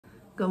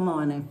Good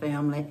morning,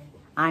 family.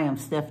 I am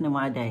Stephanie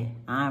Wade.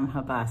 I'm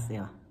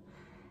Habasia.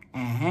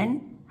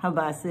 And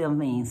Habasia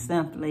means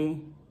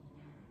simply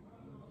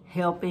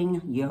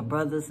helping your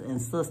brothers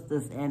and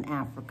sisters in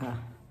Africa.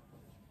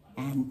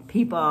 And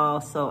people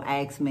also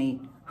ask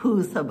me,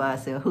 who's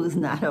Habasia, who's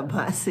not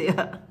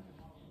Habasia?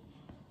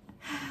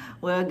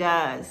 Well,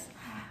 guys,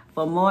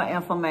 for more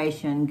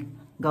information,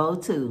 go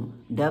to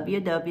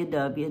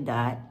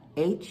www.hybasia.org.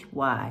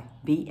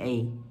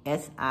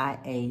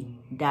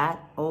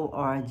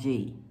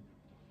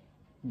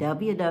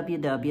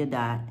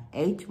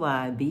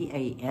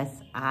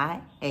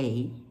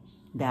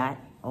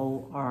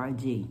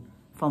 www.hybasia.org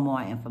for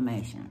more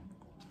information.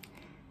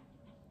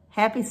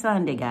 Happy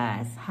Sunday,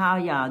 guys. How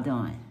y'all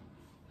doing?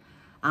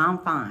 I'm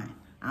fine.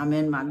 I'm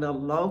in my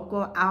little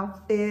local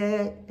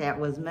outfit that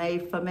was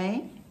made for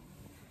me.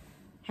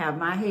 Have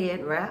my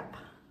head wrapped.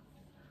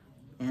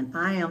 And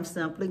I am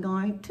simply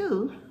going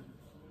to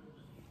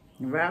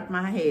wrap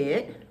my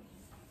head.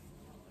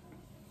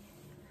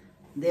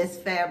 This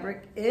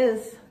fabric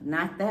is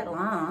not that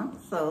long,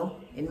 so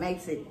it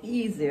makes it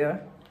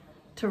easier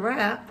to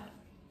wrap.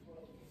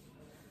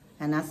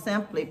 And I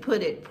simply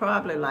put it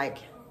probably like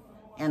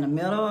in the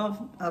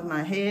middle of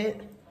my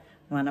head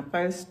when I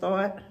first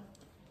start.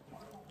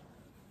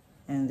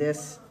 And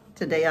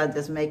today I'll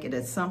just make it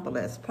as simple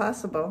as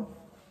possible.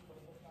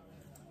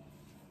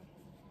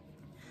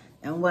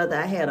 And whether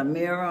I had a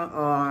mirror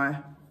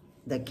or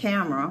the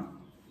camera,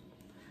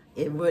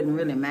 it wouldn't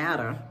really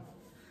matter,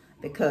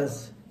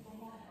 because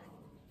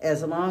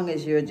as long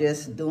as you're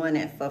just doing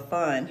it for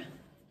fun,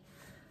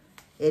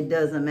 it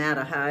doesn't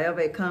matter.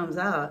 However it comes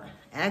out,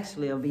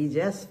 actually it'll be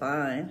just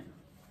fine.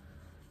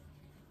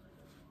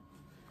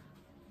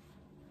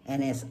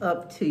 And it's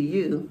up to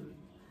you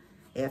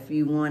if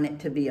you want it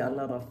to be a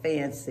little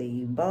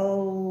fancy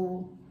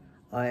bow,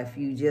 or if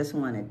you just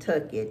want to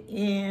tuck it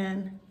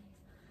in.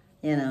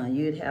 You know,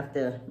 you'd have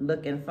to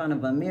look in front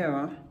of a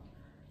mirror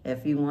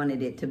if you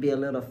wanted it to be a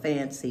little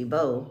fancy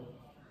bow,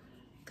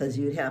 because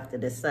you'd have to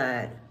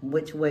decide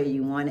which way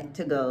you want it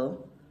to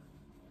go.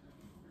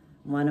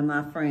 One of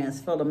my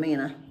friends,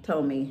 Philomena,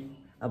 told me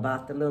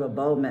about the little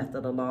bow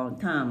method a long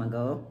time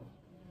ago.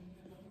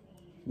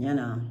 You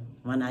know,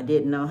 when I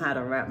didn't know how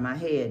to wrap my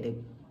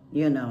head,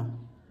 you know,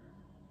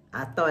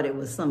 I thought it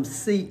was some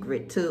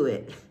secret to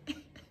it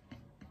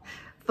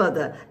for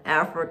the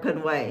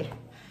African way.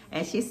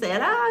 And she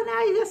said, oh,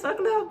 now you just hook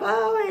a little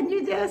bow and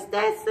that's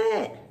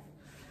it.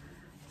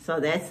 So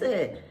that's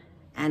it.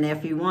 And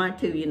if you want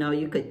to, you know,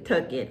 you could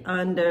tuck it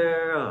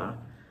under, or,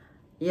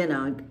 you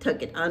know,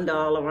 tuck it under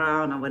all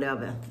around or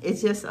whatever. It's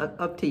just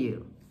up to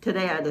you.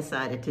 Today I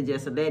decided to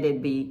just let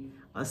it be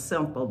a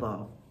simple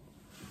bow.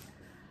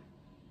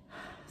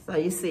 So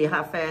you see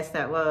how fast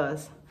that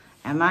was.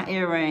 And my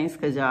earrings,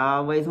 because y'all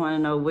always want to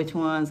know which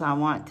ones I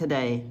want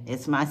today.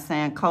 It's my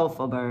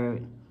Sankofa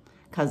bird,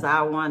 because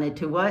I wanted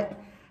to what?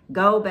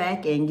 Go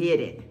back and get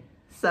it.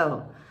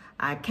 So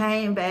I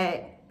came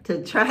back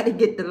to try to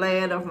get the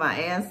land of my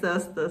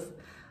ancestors.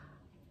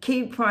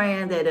 Keep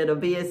praying that it'll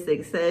be a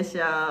success,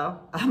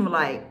 y'all. I'm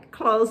like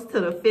close to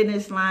the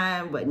finish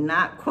line, but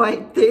not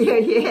quite there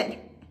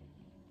yet.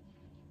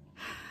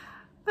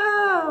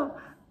 Oh,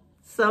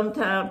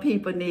 sometimes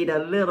people need a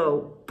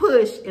little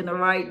push in the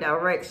right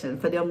direction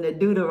for them to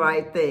do the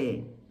right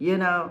thing, you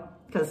know?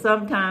 Because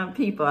sometimes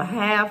people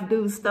half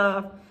do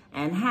stuff,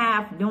 and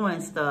half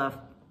doing stuff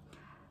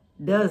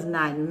does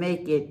not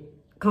make it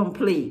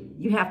complete.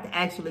 You have to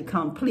actually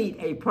complete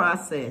a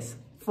process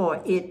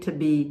for it to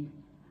be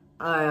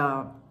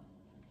a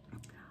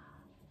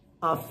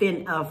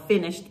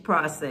finished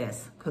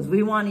process, because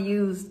we want to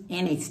use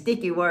any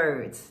sticky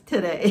words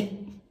today.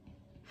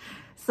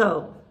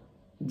 So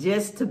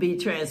just to be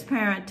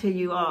transparent to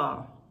you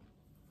all,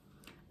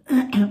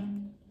 I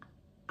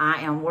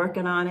am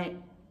working on it,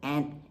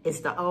 and it's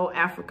the old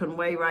African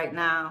way right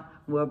now.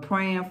 We're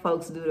praying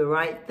folks do the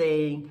right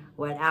thing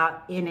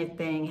without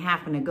anything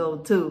having to go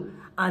to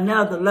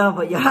another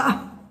level,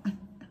 y'all.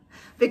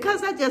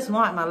 Because I just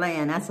want my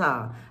land, that's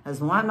all. I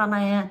just want my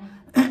land.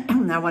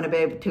 I want to be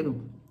able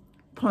to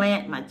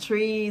plant my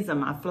trees and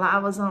my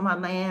flowers on my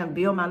land,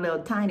 build my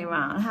little tiny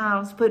round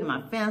house, put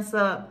my fence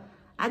up.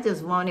 I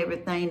just want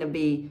everything to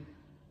be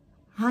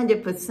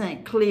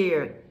 100%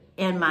 clear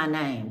in my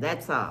name,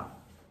 that's all.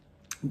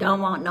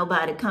 Don't want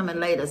nobody coming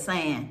later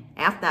saying,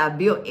 after I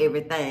built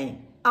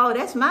everything, oh,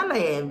 that's my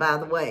land, by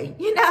the way.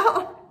 You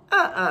know,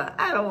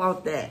 I don't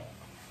want that.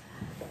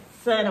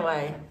 So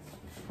anyway,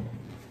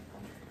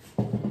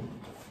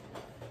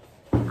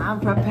 I'm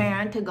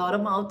preparing to go to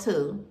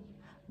MO2,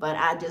 but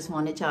I just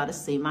wanted y'all to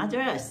see my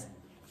dress.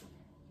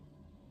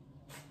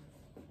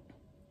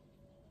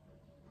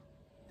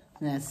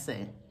 Let's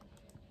see.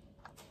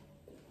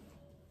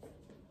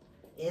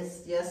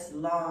 It's just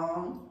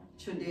long,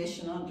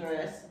 traditional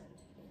dress.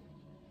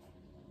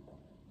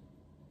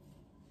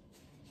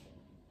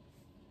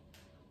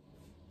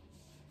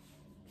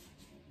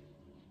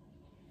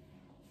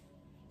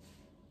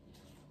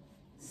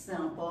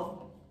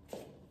 Simple.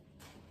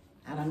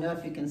 I don't know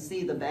if you can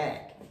see the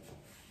back.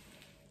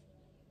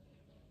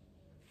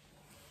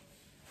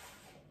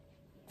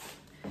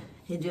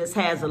 It just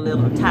has a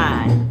little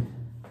tie.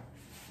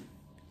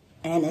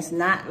 And it's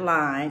not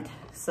lined,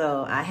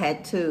 so I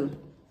had to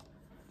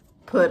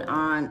put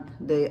on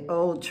the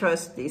old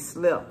trusty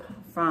slip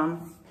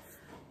from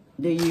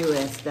the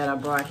US that I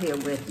brought here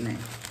with me.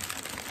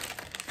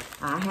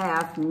 I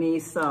have me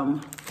some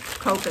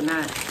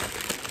coconut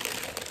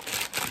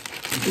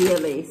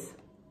billies,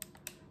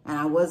 and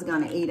I was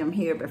gonna eat them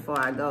here before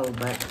I go,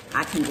 but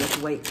I can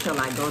just wait till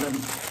I go to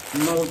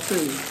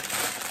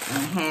MO2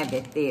 and have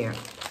it there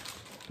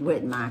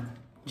with my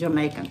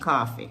Jamaican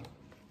coffee.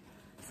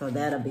 So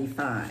that'll be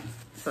fine.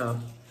 So,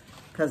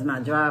 because my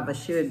driver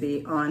should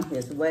be on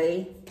his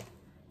way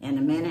in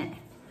a minute.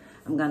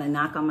 I'm gonna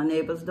knock on my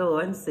neighbor's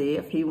door and see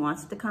if he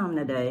wants to come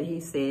today. He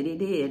said he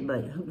did,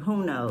 but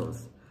who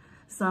knows?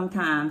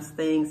 Sometimes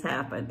things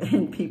happen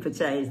and people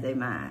change their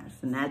minds,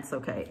 and that's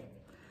okay.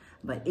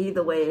 But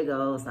either way it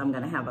goes, I'm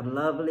gonna have a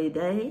lovely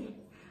day.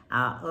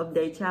 I'll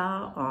update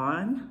y'all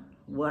on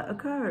what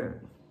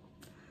occurred.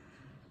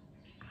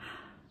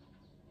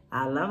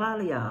 I love all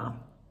of y'all.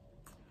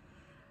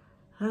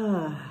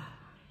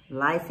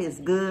 Life is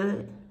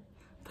good.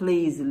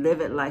 Please live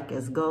it like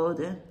it's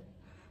golden.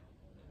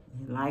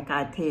 Like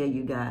I tell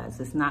you guys,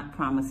 it's not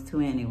promised to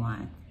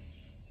anyone.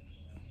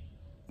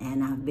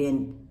 And I've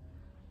been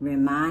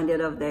reminded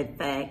of that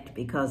fact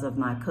because of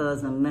my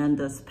cousin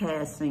Linda's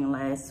passing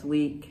last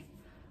week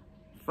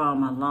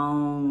from a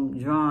long,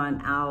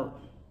 drawn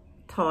out,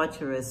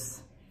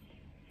 torturous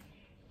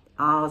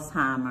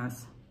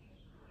Alzheimer's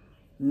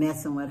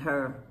messing with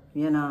her,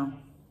 you know.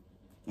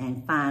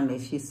 And finally,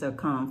 she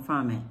succumbed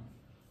from it.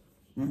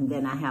 And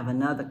then I have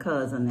another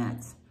cousin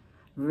that's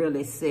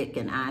really sick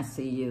in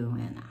ICU,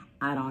 and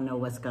I don't know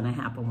what's going to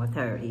happen with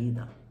her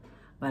either.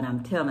 But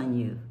I'm telling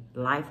you,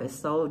 life is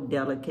so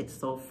delicate,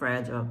 so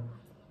fragile.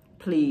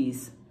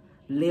 Please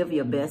live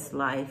your best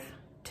life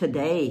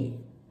today.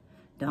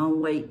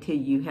 Don't wait till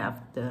you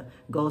have to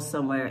go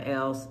somewhere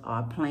else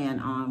or plan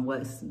on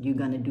what you're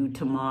going to do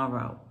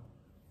tomorrow.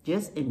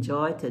 Just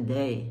enjoy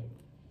today.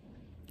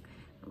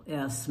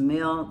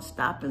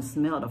 Stop and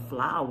smell the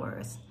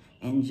flowers.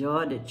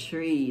 Enjoy the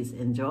trees.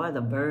 Enjoy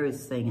the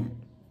birds singing.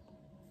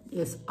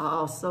 It's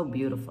all so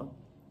beautiful.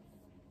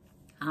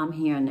 I'm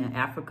hearing the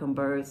African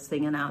birds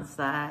singing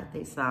outside.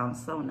 They sound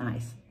so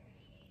nice.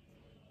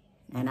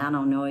 And I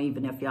don't know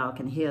even if y'all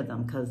can hear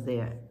them because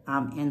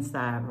I'm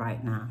inside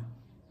right now.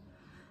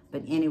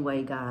 But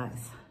anyway,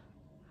 guys,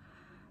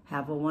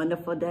 have a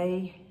wonderful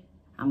day.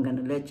 I'm going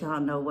to let y'all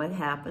know what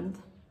happened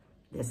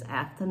this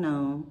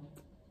afternoon.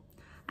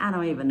 I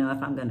don't even know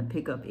if I'm going to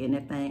pick up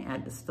anything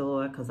at the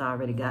store because I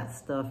already got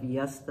stuff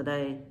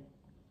yesterday.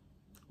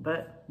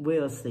 But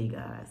we'll see,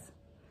 guys.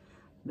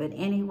 But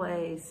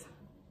anyways,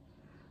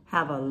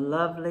 have a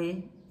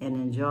lovely and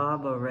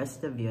enjoyable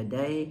rest of your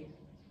day.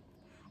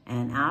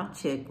 And I'll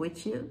check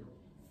with you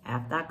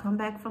after I come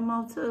back from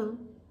MO2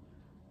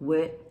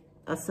 with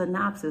a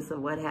synopsis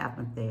of what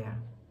happened there.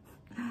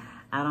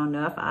 I don't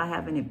know if I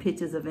have any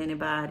pictures of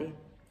anybody.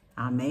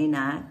 I may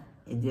not.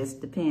 It just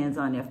depends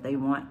on if they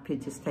want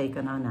pictures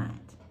taken or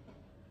not.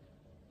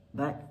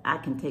 But I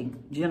can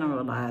take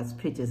generalized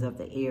pictures of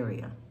the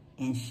area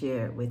and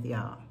share it with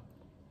y'all.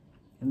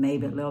 And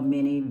maybe a little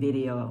mini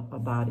video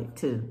about it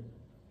too.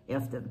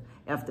 If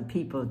the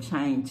people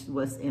change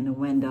what's in the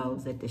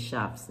windows at the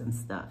shops and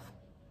stuff.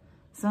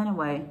 So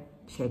anyway,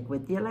 check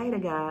with you later,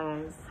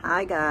 guys.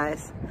 Hi,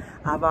 guys.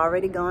 I've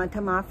already gone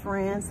to my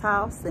friend's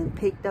house and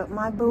picked up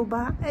my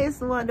booba. It's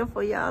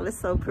wonderful, y'all. It's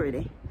so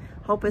pretty.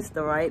 Hope it's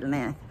the right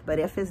length. But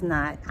if it's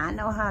not, I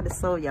know how to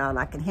sew, y'all.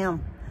 I can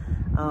hem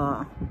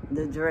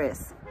the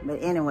dress.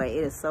 But anyway,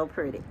 it is so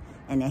pretty.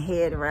 And the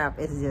head wrap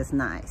is just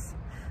nice.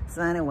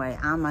 So anyway,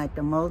 I'm at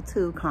the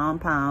MO2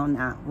 compound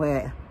now,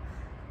 where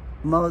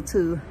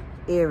MO2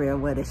 area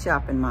where the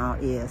shopping mall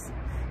is.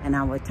 And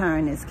I will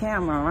turn this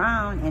camera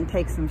around and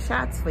take some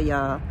shots for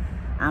y'all.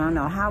 I don't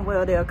know how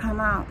well they'll come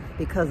out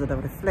because of the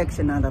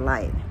reflection of the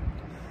light.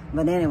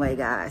 But anyway,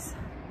 guys,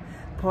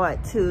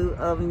 part 2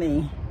 of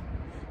me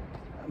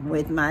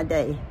with my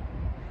day.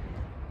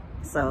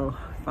 So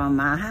from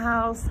my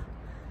house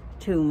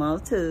to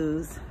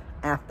MO2's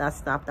after I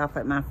stopped off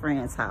at my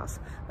friend's house.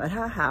 But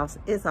her house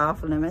is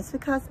off limits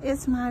because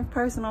it's my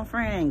personal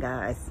friend,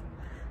 guys.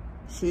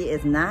 She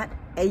is not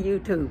a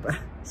YouTuber.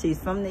 She's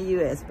from the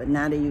US, but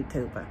not a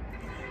YouTuber.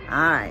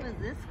 All right. Who is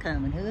this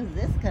coming? Who is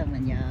this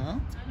coming,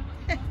 y'all?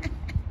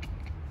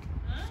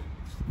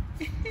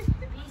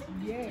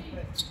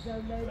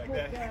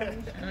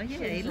 Oh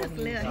yeah, he looks a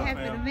little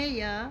happy to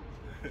me, y'all.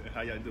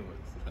 How y'all doing?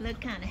 Look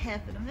kind of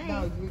happy to me.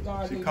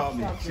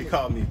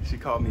 She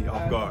called me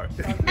off guard.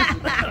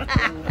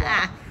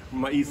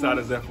 My east side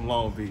is there from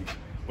Long Beach.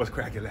 What's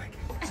cracking like?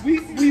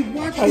 We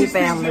watch hey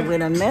family, we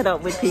done met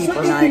up with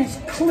people like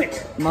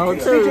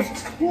MO2.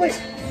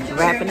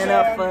 Wrapping it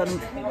up for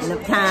the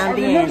time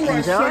being.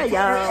 Enjoy,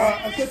 y'all.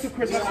 I said to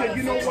Chris, I said,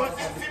 you know what?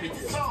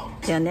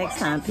 Till next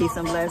time, peace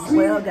and blessings.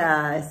 Well,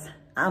 guys,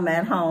 I'm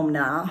at home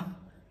now.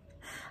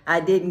 I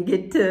didn't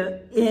get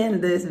to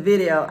end this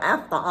video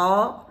after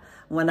all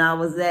when I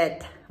was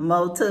at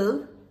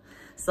MO2.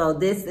 So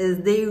this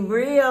is the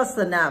real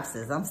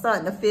synopsis. I'm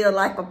starting to feel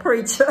like a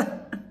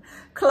preacher.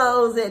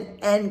 Closing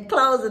and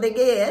closing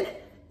again.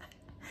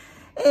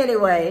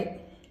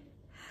 Anyway,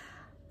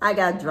 I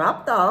got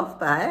dropped off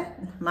by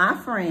my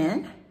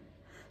friend,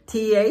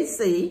 TAC,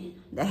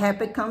 the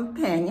Happy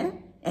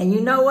Companion. And you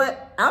know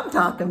what I'm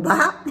talking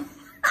about?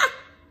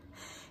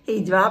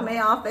 He dropped me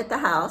off at the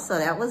house, so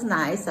that was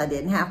nice. I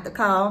didn't have to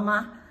call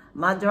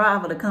my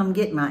driver to come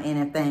get my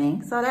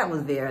anything. So that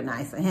was very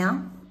nice of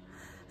him.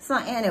 So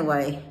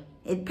anyway,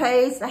 it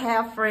pays to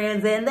have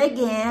friends in the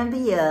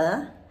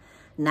Gambia.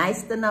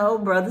 Nice to know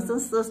brothers and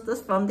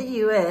sisters from the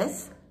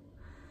U.S.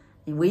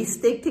 We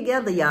stick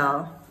together,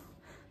 y'all.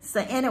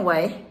 So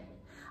anyway,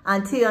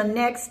 until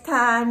next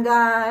time,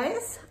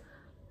 guys,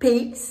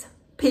 peace,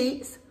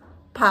 peace,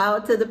 power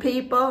to the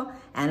people,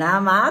 and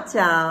I'm out,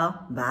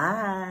 y'all.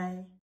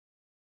 Bye.